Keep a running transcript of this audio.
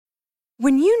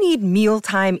When you need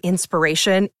mealtime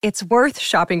inspiration, it's worth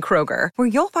shopping Kroger, where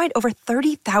you'll find over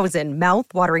 30,000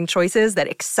 mouth-watering choices that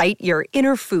excite your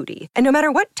inner foodie. And no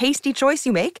matter what tasty choice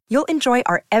you make, you'll enjoy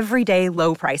our everyday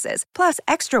low prices, plus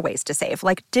extra ways to save,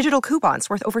 like digital coupons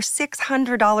worth over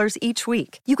 $600 each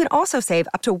week. You can also save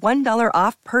up to $1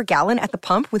 off per gallon at the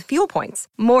pump with fuel points.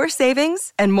 More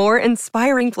savings and more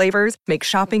inspiring flavors make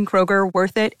shopping Kroger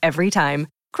worth it every time.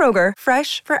 Kroger,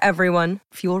 fresh for everyone.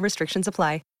 Fuel restrictions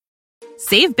apply.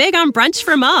 Save big on brunch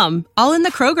for mom, all in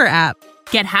the Kroger app.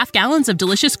 Get half gallons of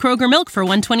delicious Kroger milk for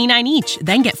 $1.29 each.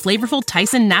 Then get flavorful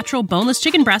Tyson natural boneless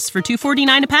chicken breasts for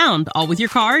 $2.49 a pound, all with your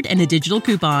card and a digital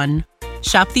coupon.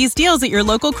 Shop these deals at your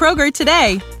local Kroger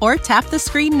today, or tap the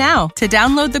screen now to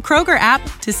download the Kroger app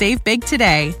to save big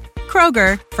today.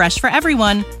 Kroger, fresh for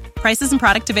everyone. Prices and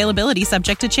product availability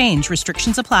subject to change.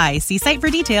 Restrictions apply. See site for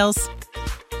details.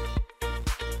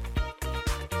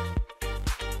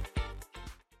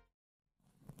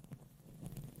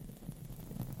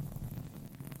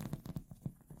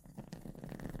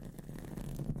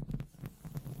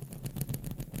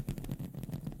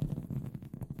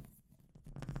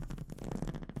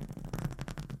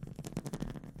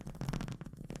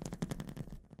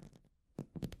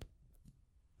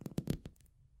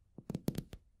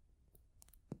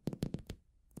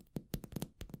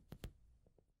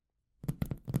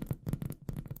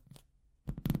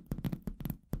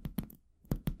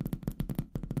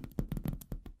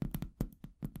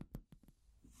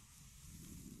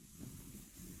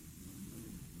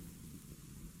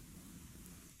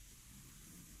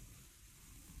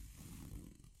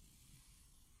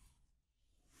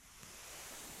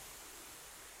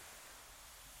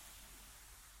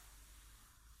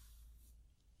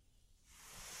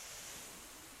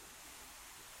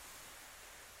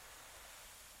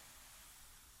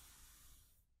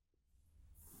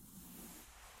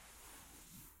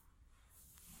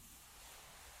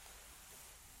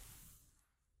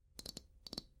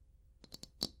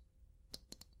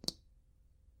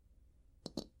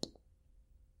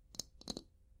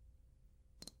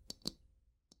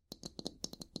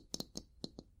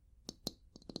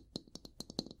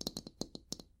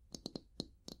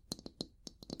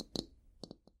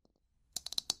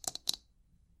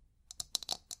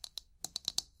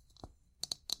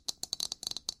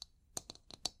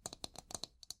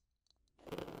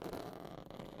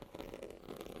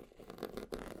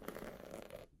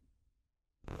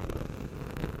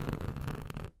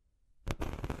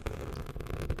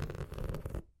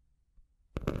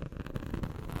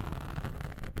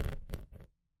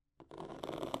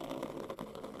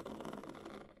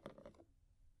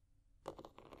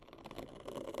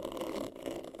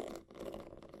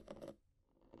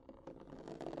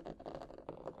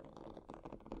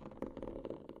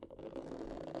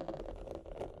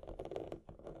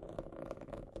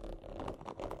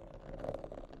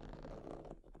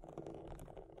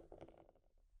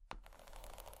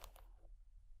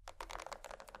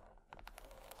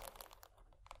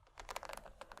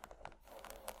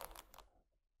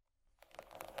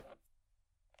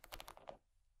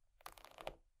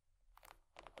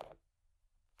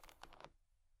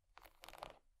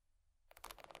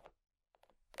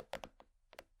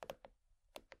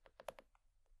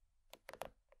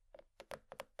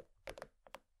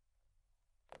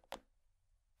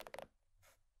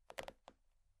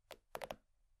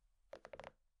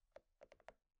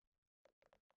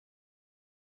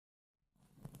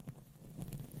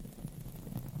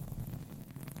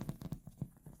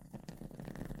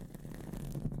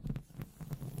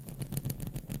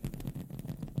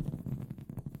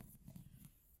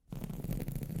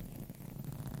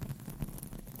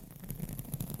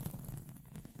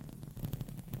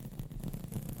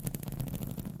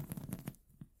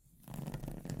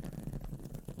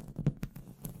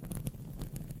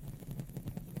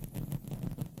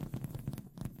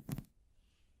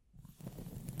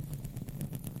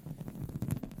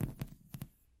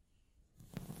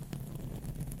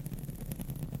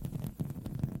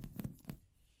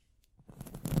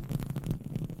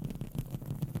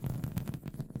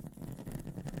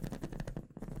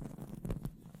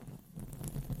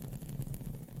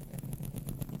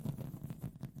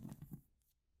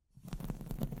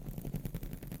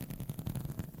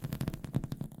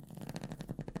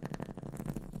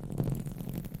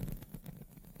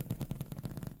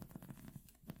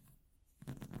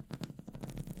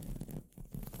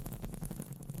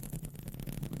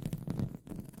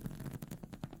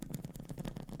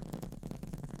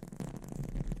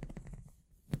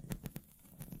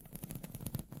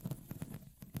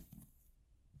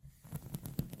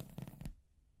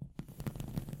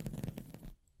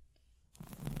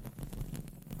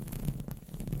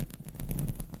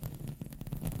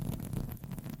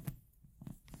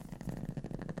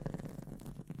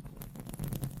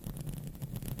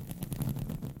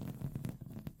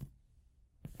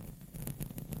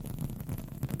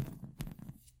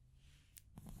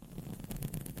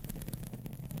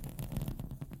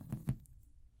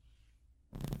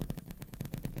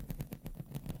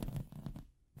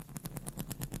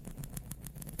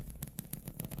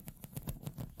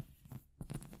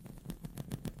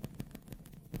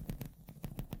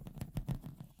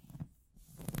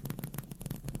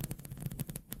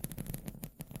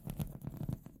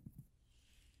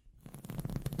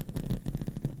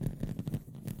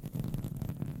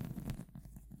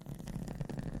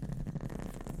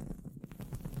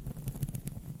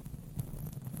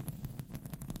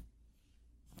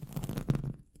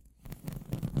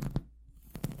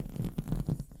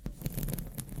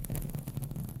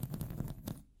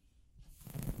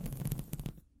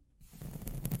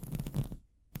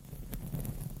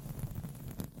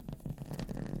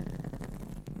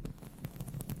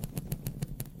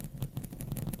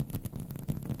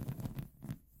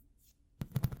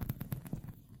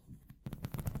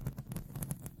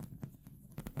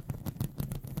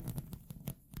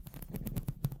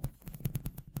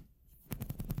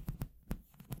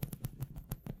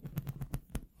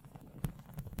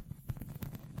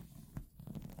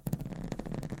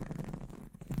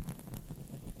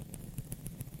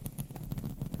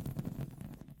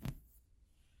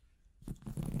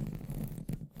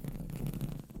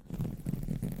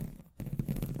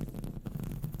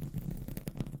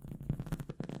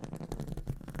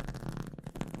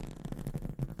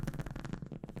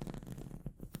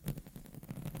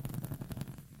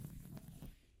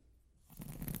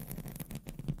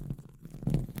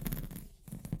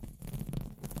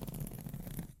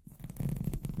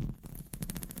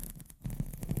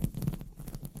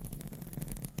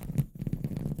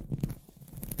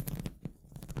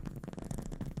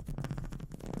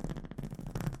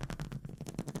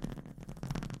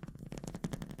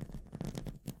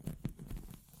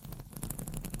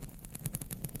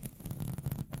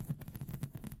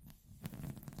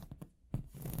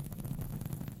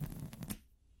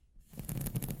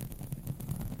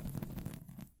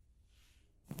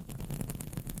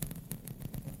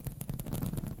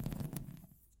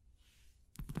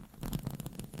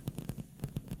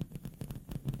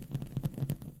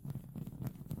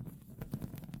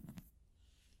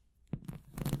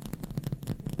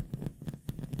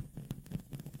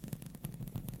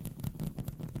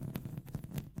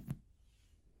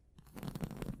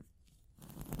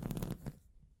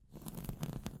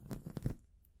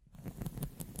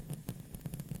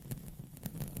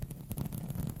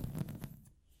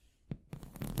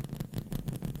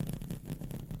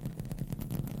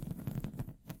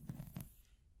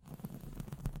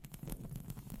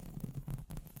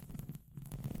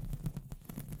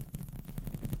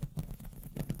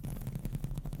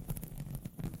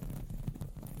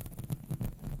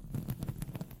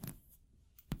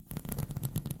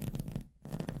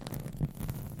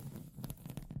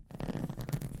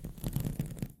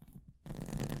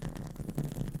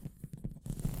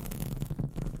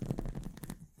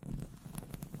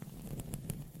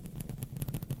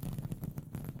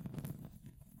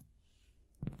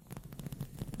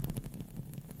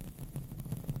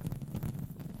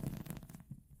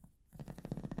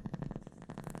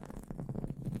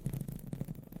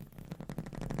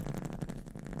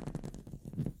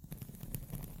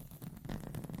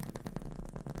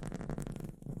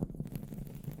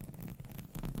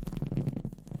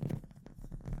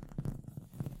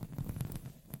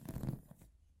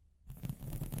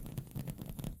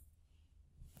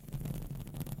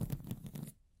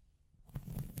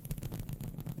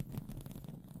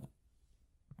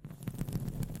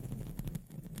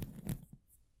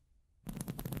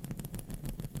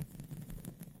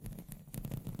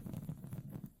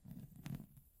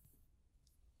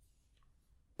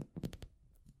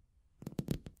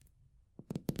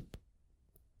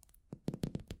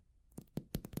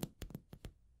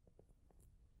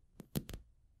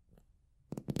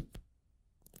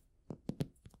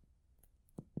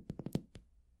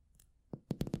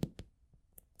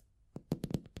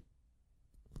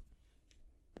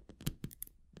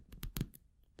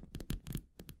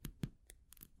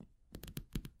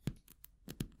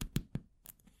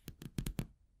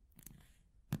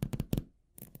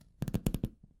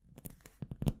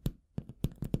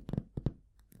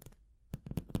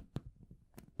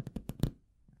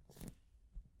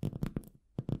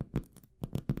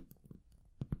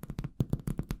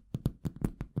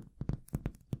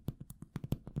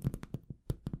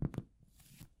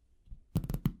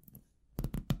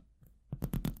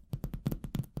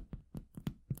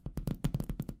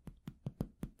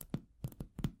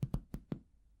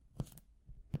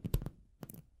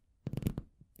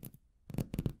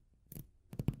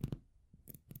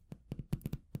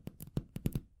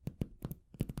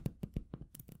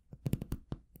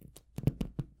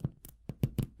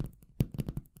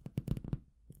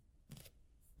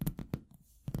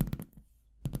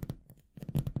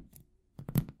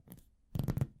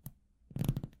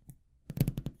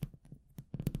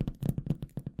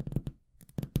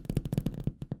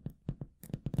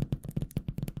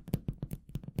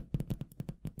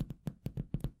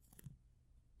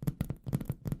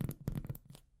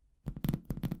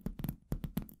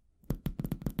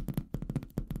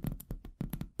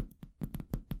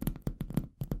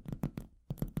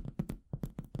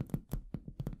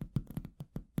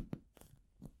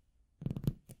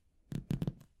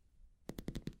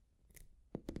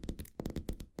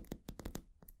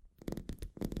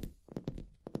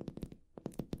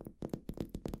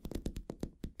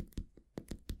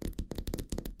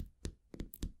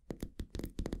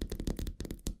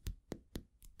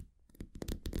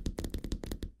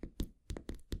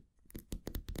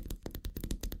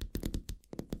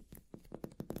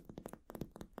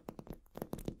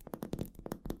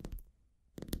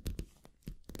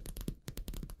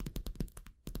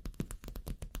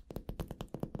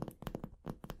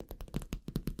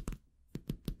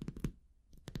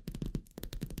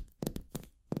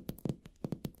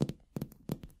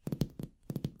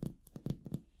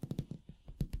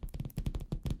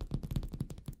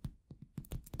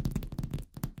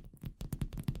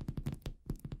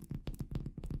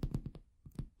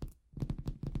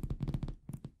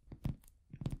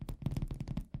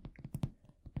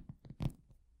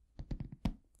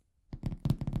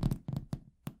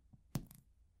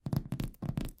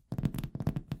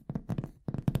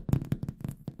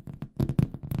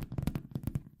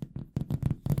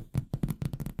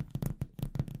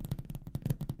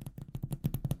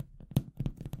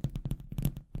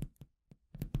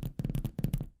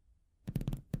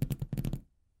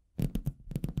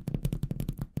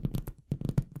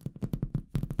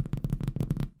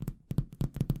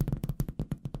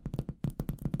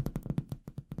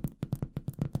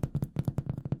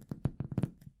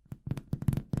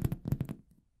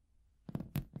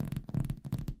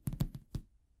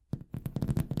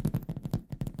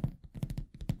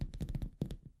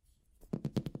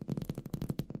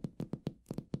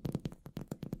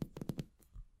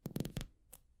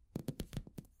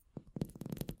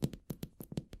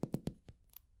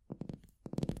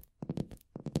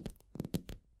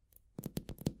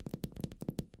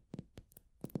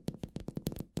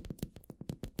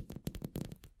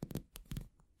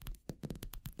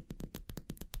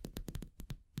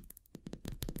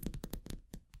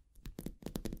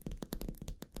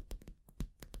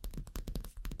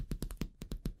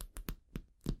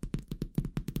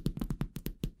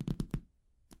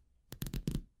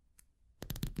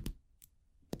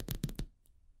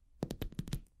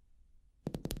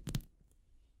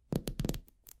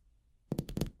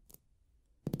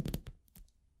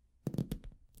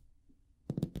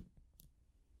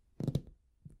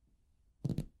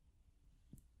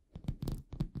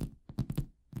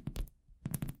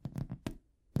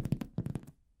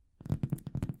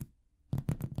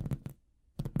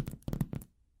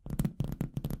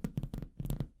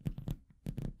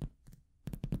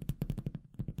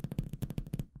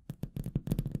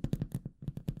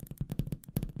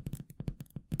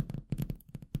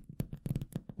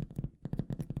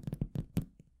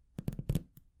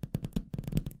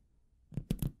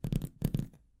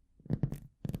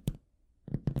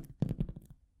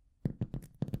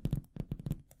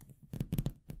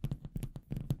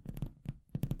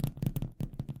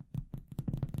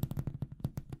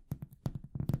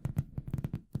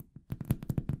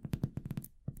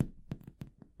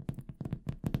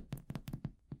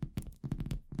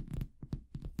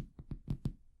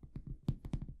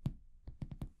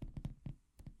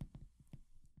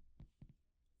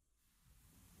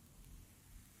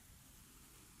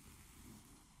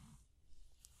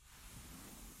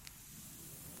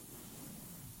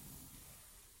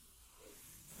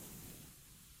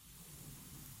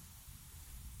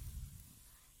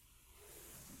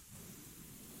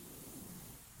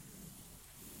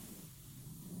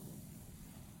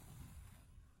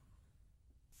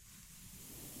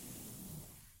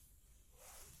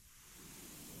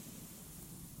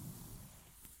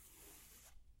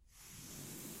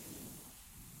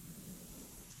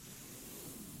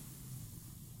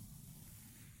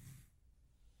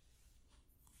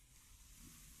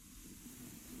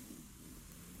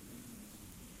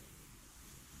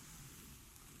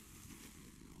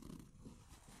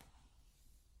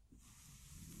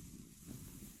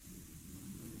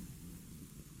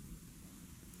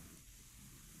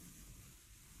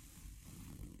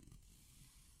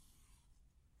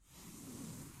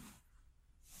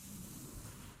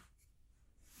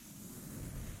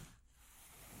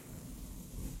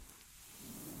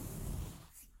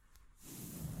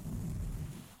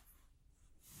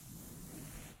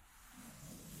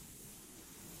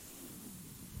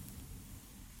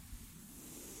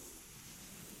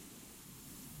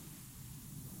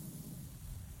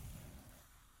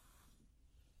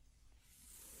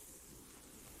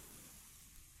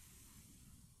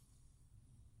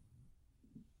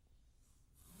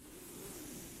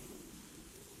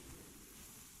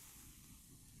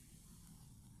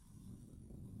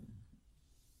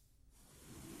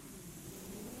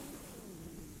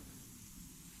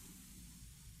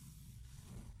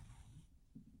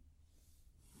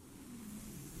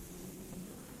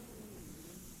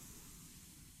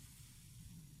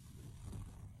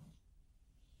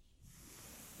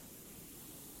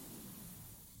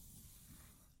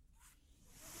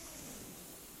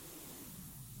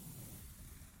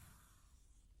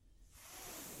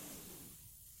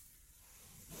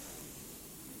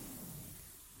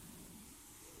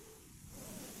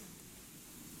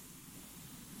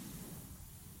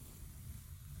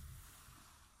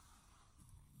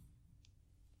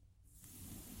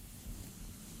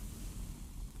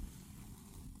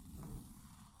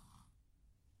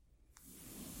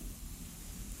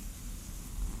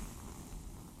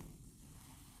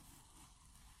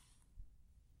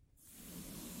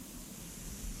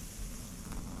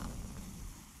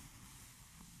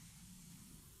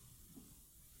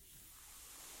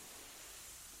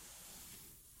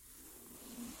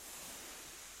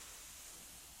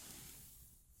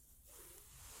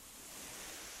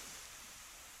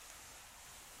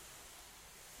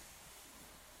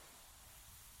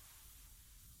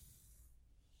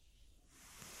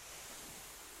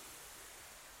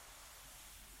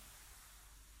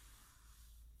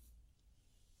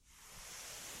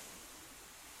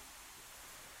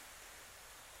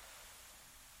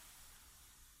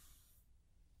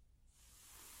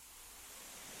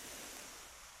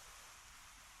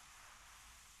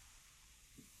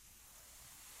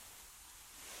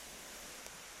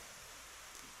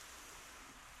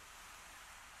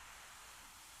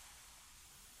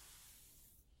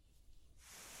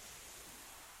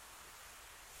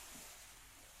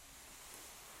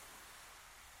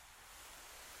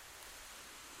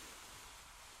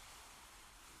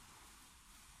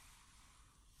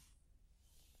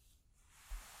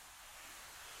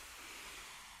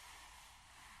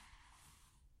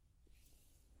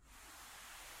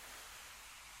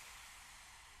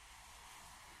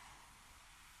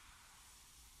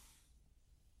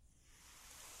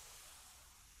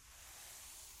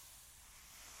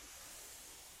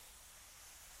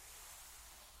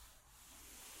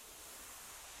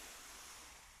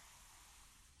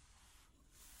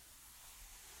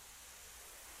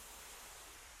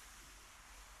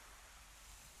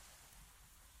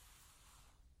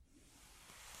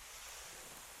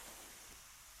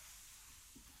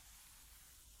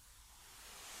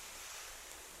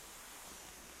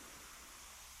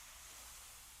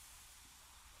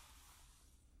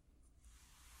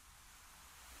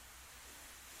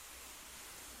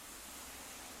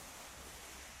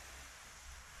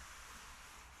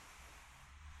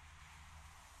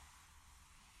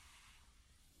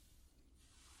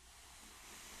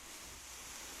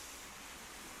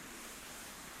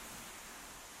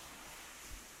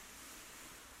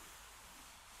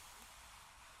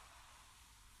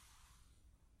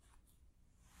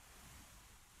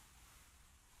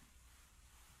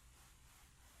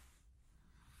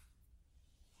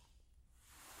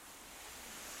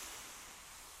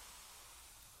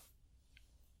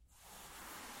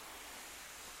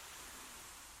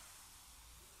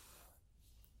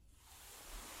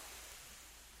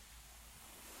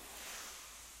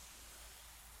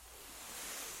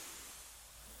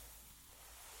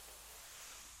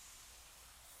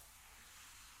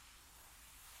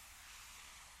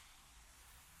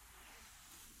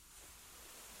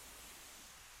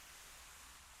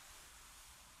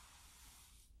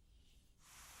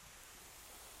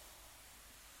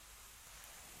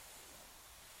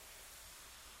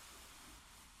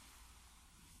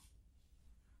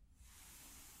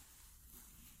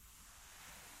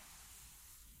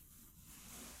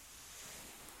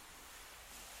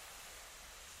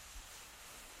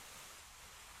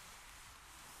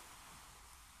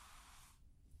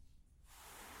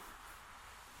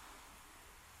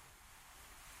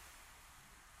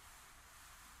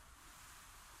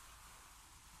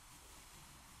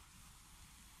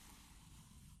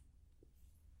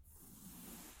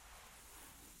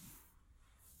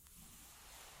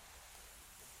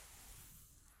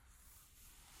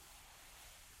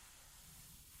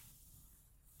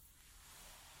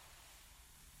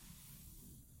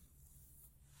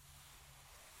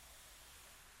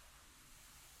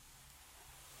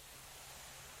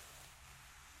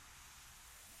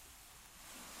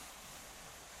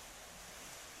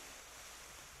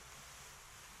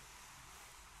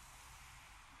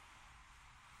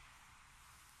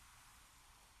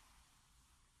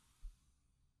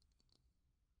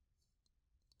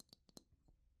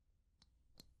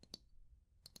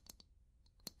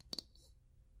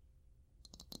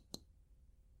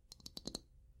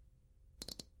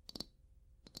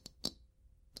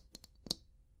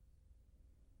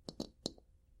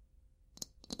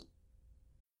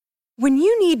 When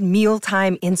you need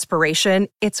mealtime inspiration,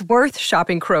 it's worth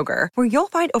shopping Kroger, where you'll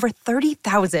find over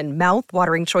 30,000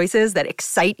 mouth-watering choices that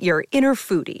excite your inner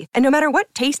foodie. And no matter what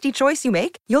tasty choice you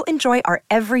make, you'll enjoy our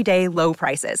everyday low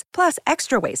prices, plus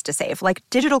extra ways to save, like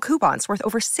digital coupons worth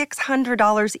over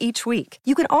 $600 each week.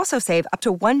 You can also save up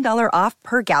to $1 off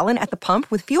per gallon at the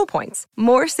pump with fuel points.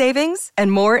 More savings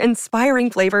and more inspiring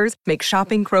flavors make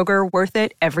shopping Kroger worth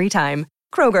it every time.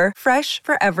 Kroger, fresh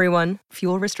for everyone.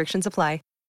 Fuel restrictions apply.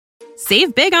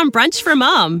 Save big on brunch for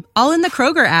mom, all in the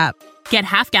Kroger app. Get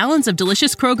half gallons of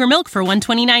delicious Kroger milk for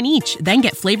 $1.29 each. Then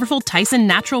get flavorful Tyson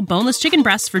natural boneless chicken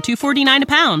breasts for $2.49 a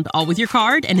pound, all with your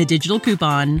card and a digital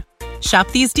coupon. Shop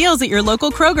these deals at your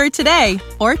local Kroger today,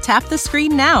 or tap the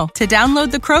screen now to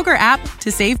download the Kroger app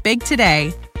to save big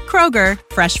today. Kroger,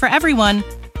 fresh for everyone.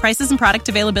 Prices and product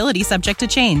availability subject to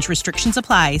change. Restrictions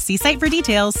apply. See site for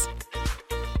details.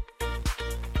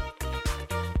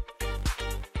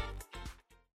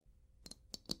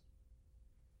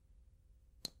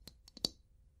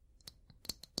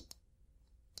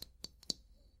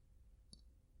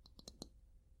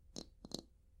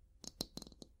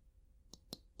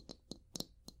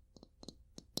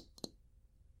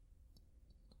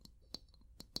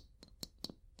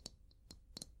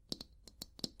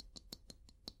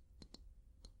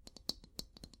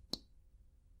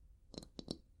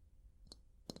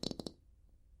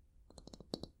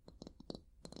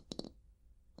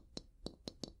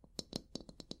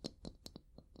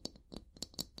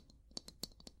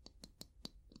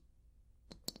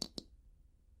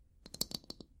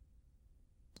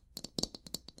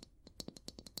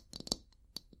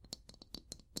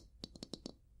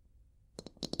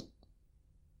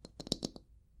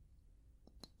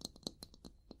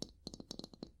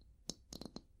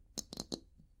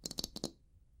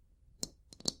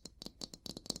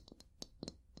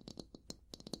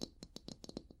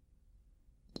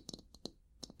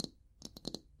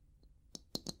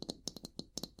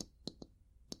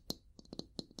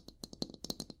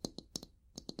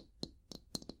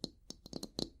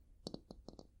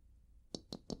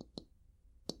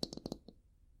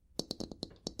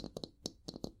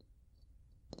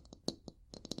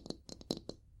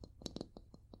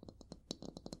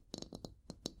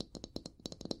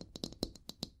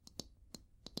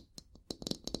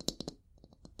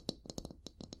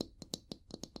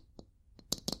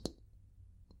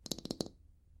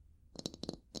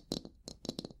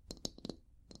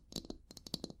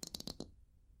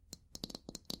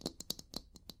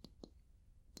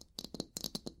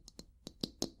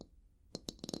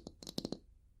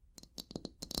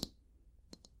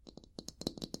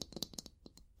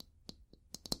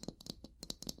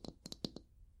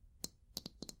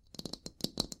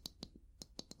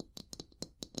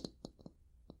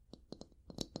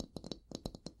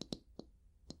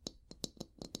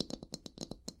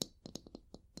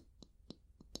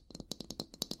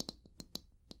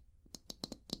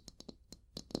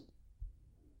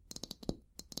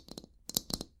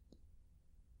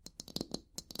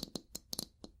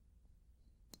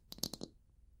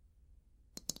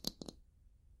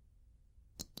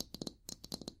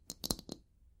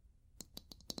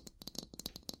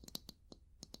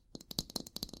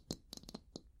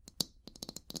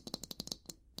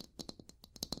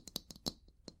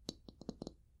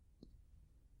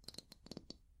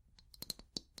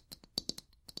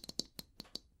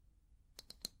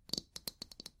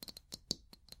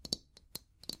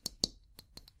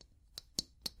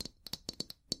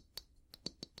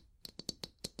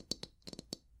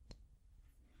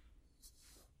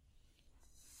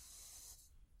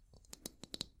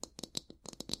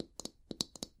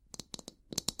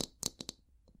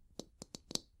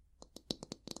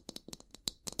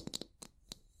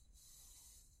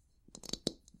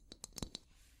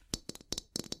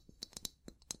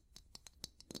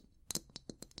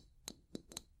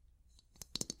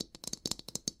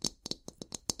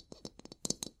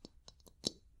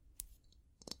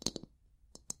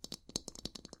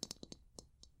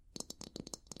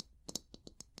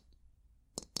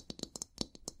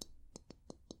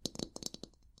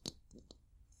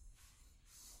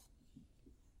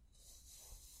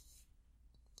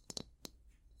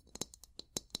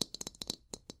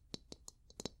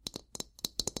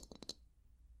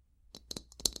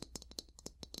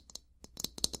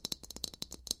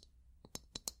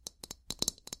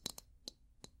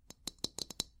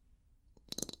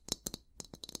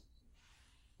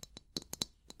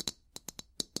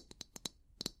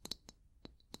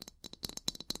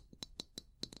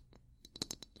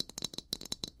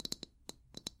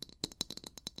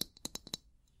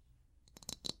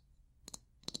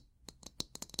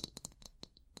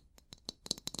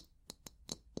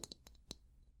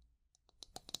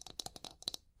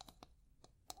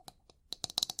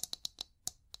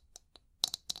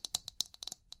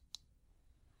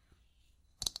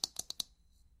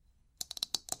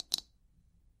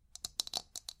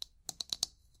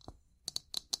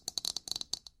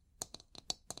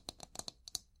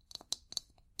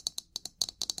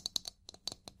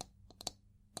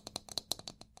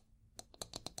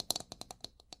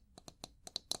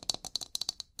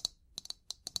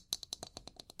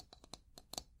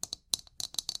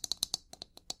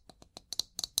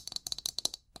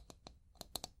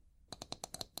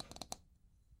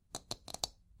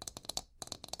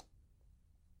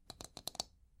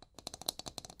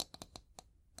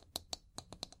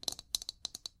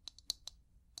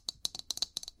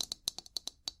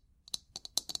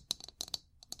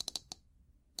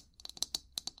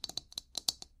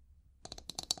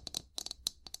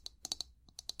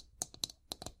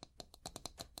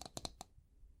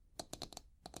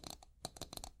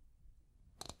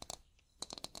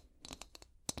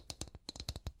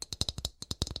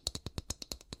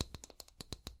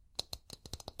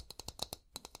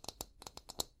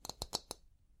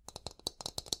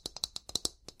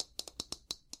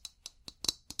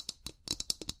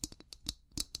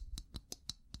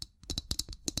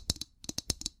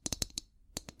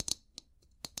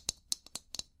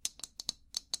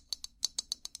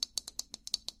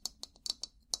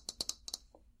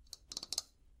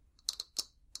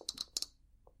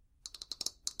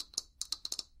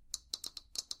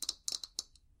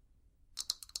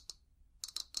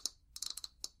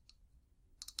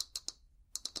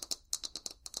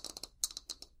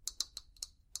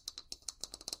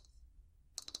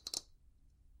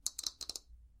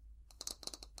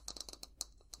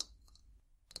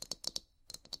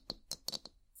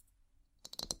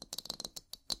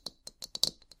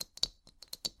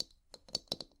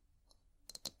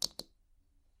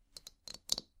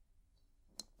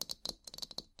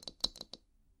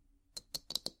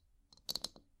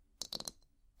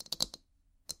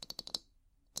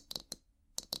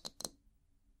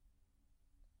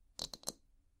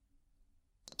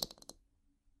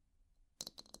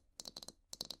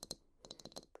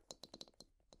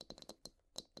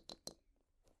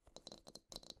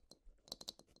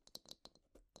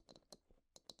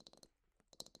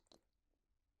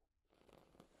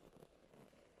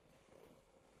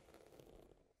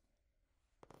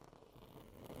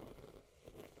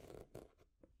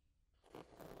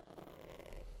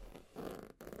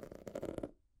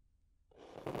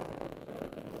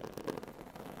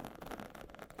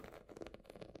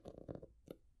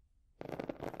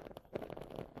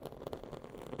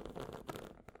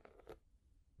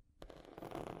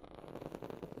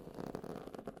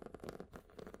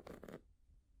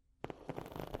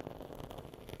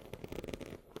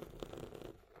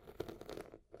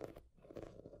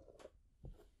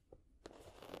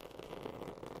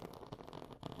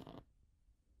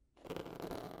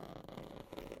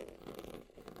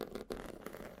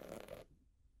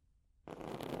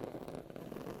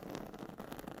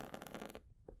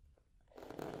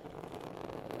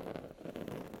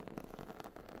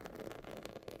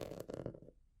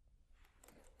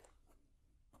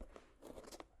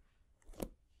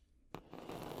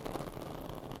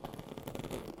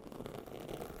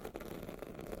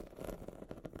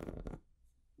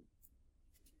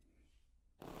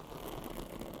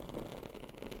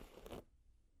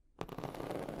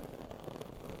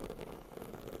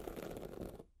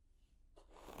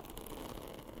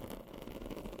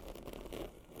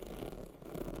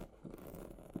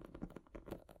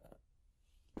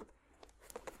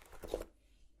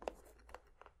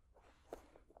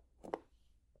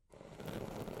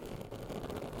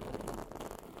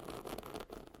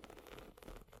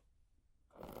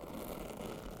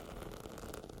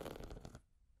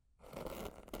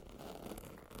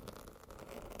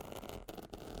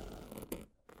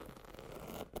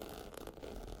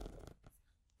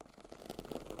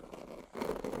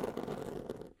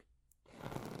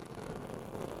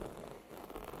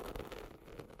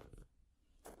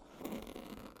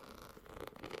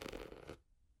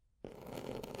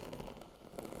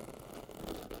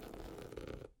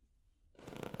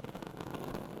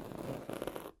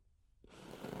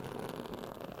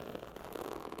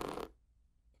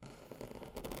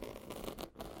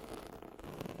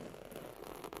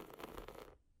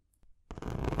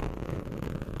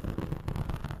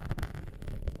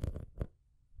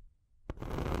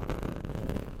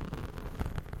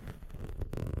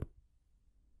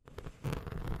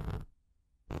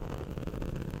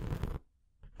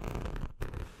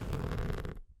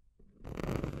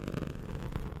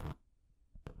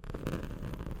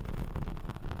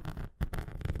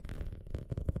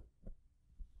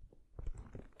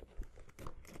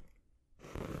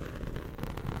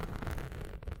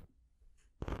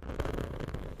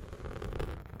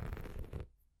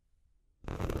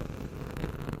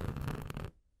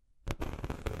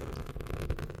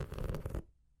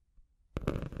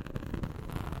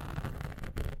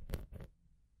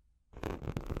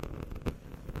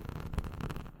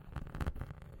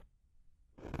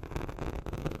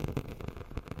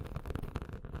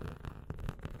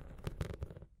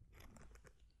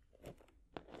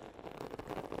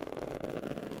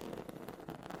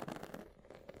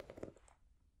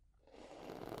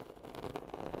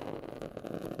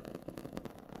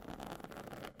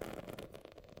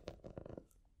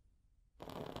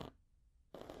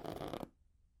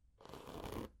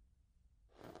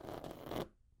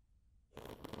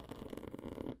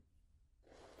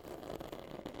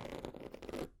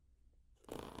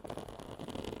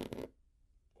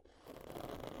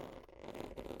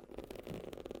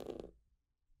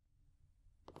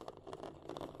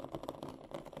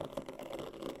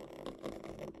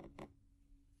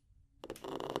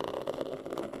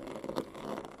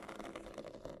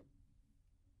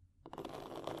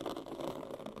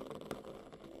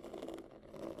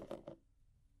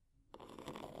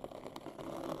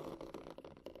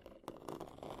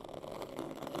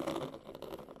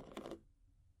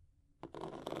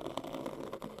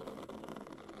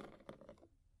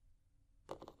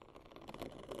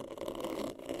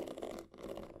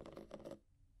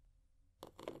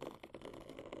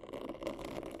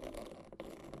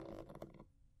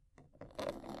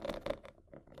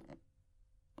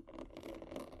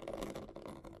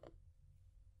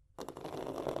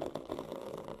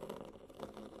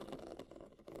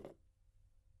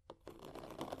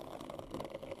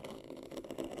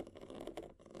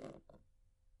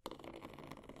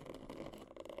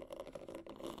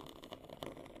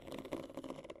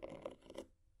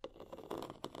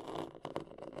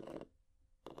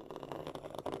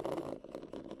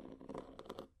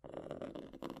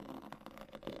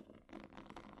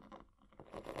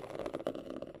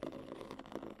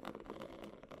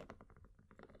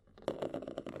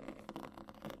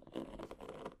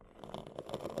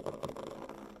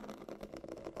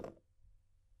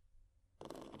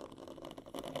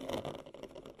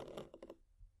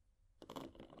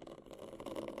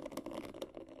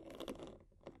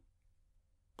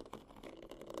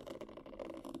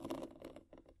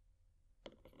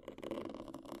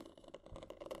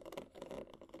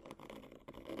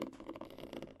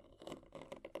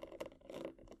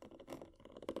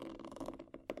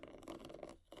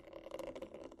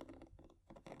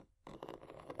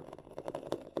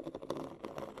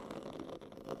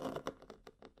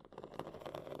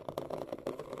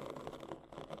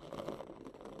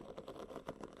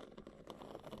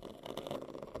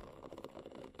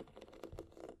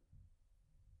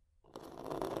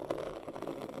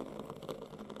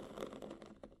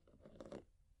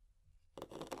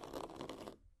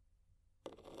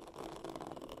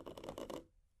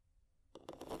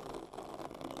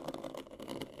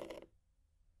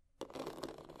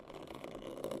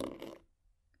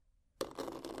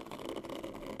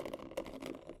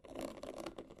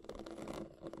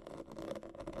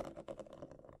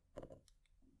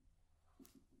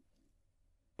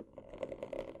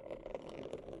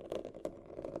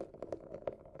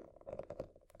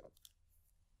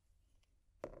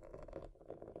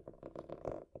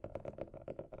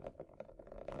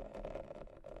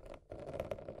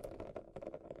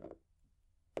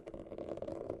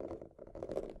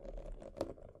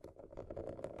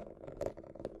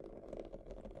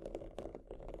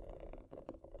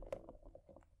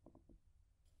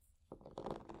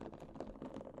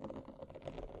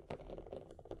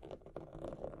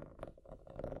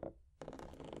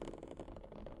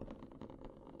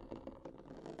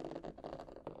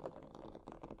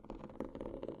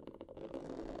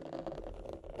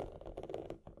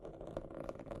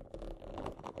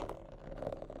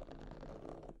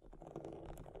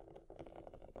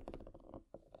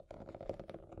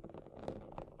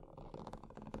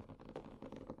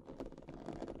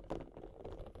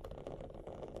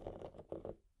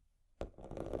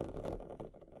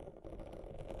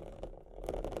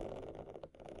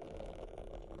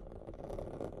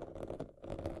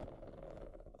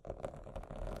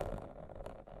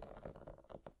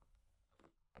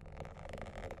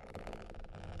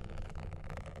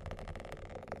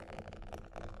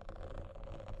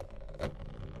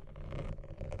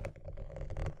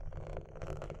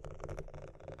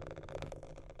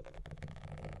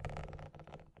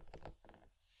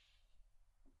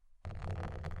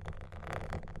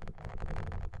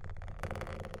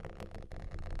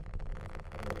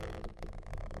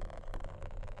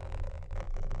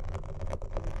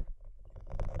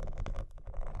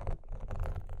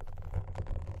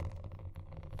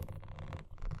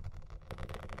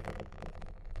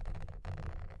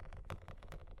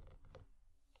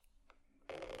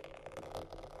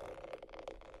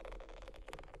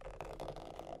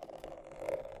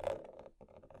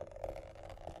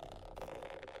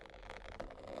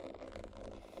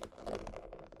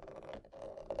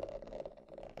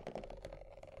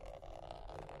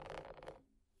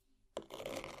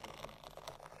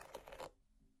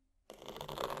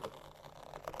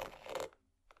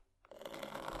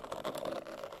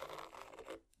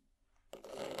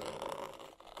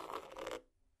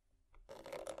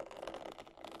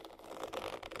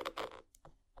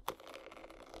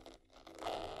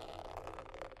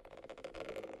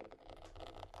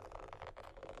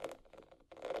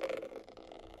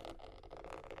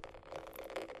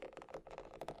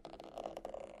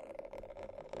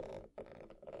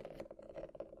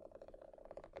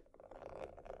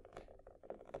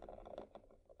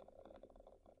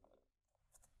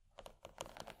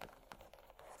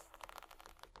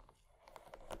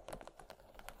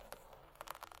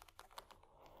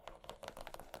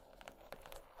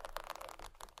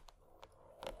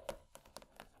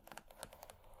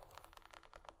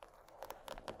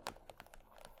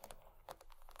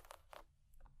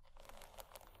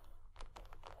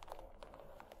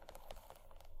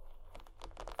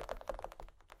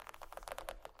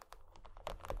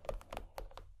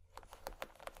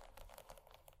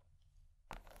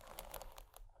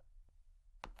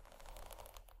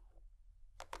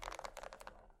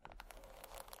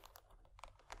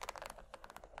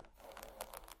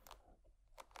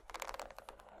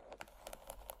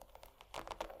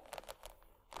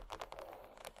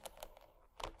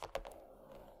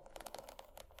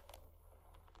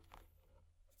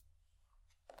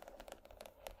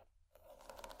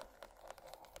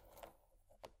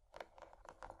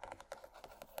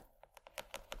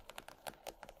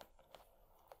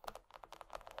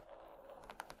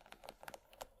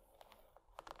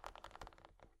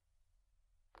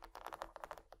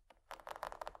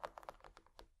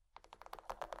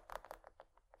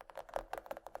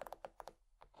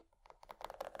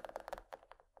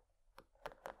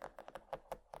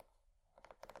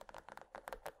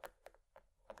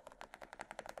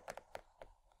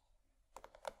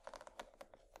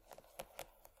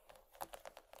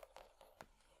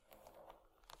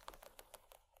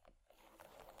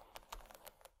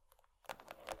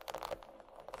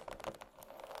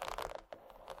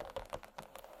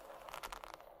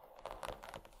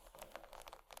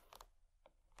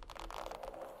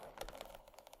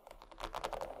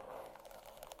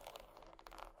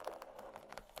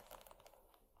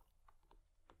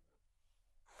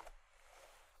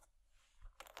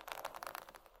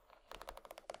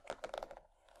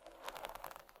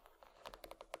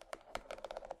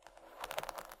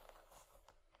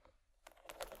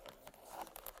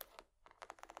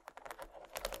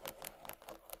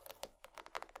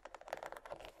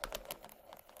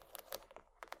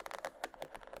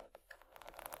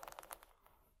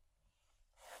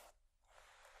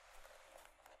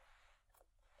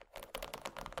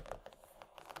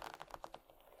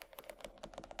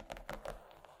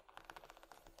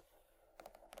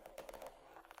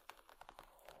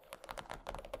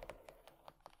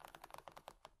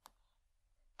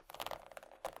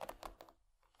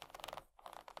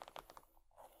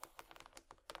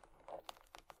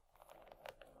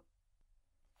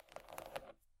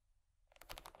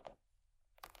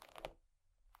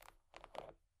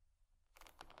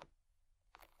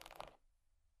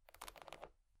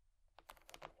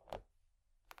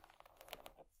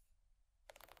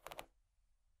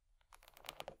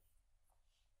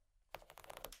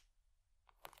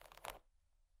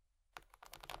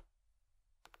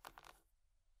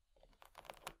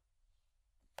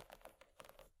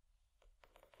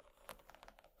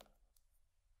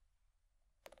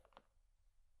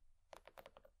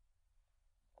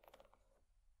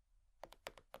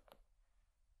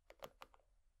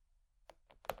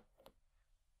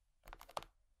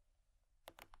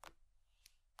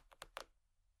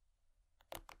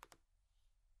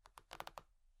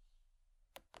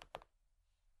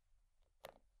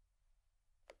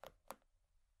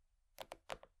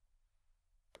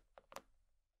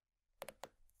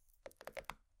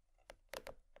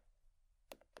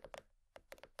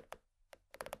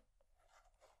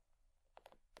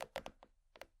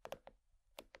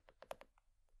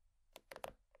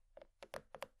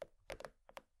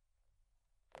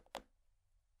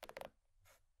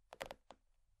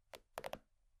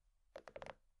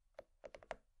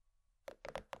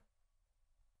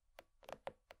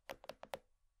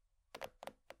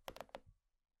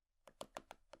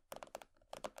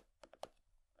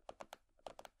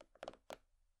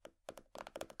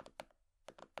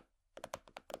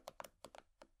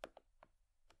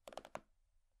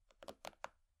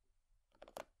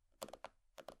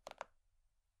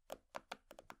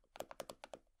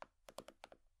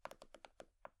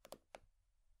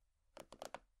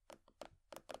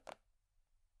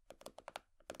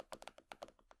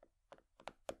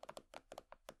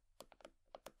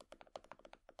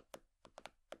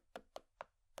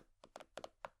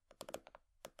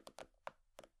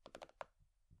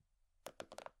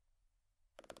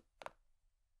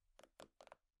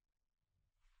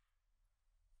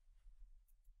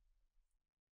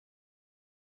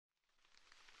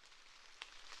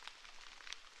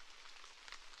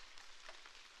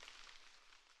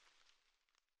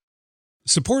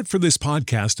 Support for this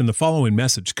podcast and the following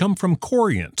message come from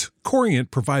Corient.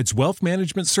 Corient provides wealth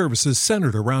management services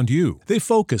centered around you. They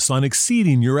focus on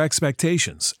exceeding your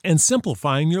expectations and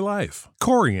simplifying your life.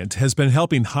 Corient has been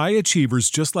helping high achievers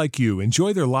just like you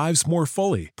enjoy their lives more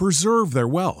fully, preserve their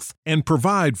wealth, and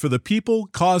provide for the people,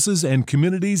 causes, and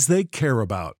communities they care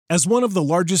about. As one of the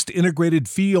largest integrated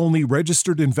fee-only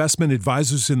registered investment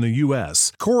advisors in the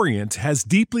U.S., Corient has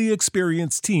deeply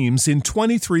experienced teams in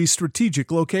 23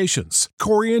 strategic locations.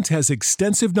 Corient has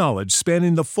extensive knowledge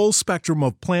spanning the full spectrum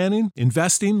of planning,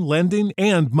 investing, lending,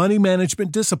 and money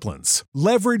management disciplines.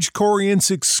 Leverage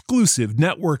Corient's exclusive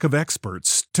network of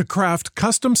experts to craft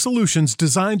custom solutions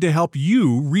designed to help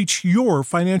you reach your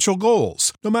financial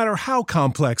goals, no matter how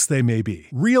complex they may be.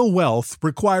 Real wealth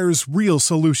requires real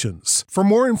solutions. For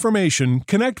more information,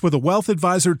 connect with a wealth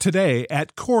advisor today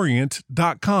at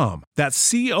Corient.com.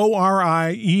 That's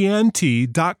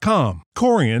Corient.com.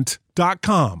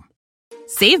 Corient.com.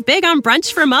 Save big on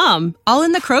brunch for mom, all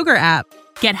in the Kroger app.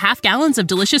 Get half gallons of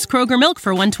delicious Kroger milk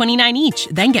for $1.29 each.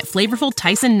 Then get flavorful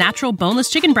Tyson natural boneless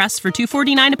chicken breasts for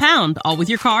 $2.49 a pound, all with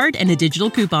your card and a digital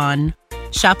coupon.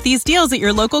 Shop these deals at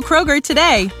your local Kroger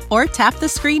today, or tap the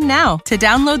screen now to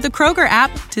download the Kroger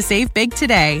app to save big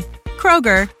today.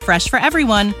 Kroger, fresh for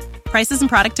everyone. Prices and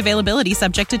product availability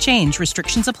subject to change.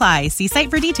 Restrictions apply. See site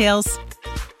for details.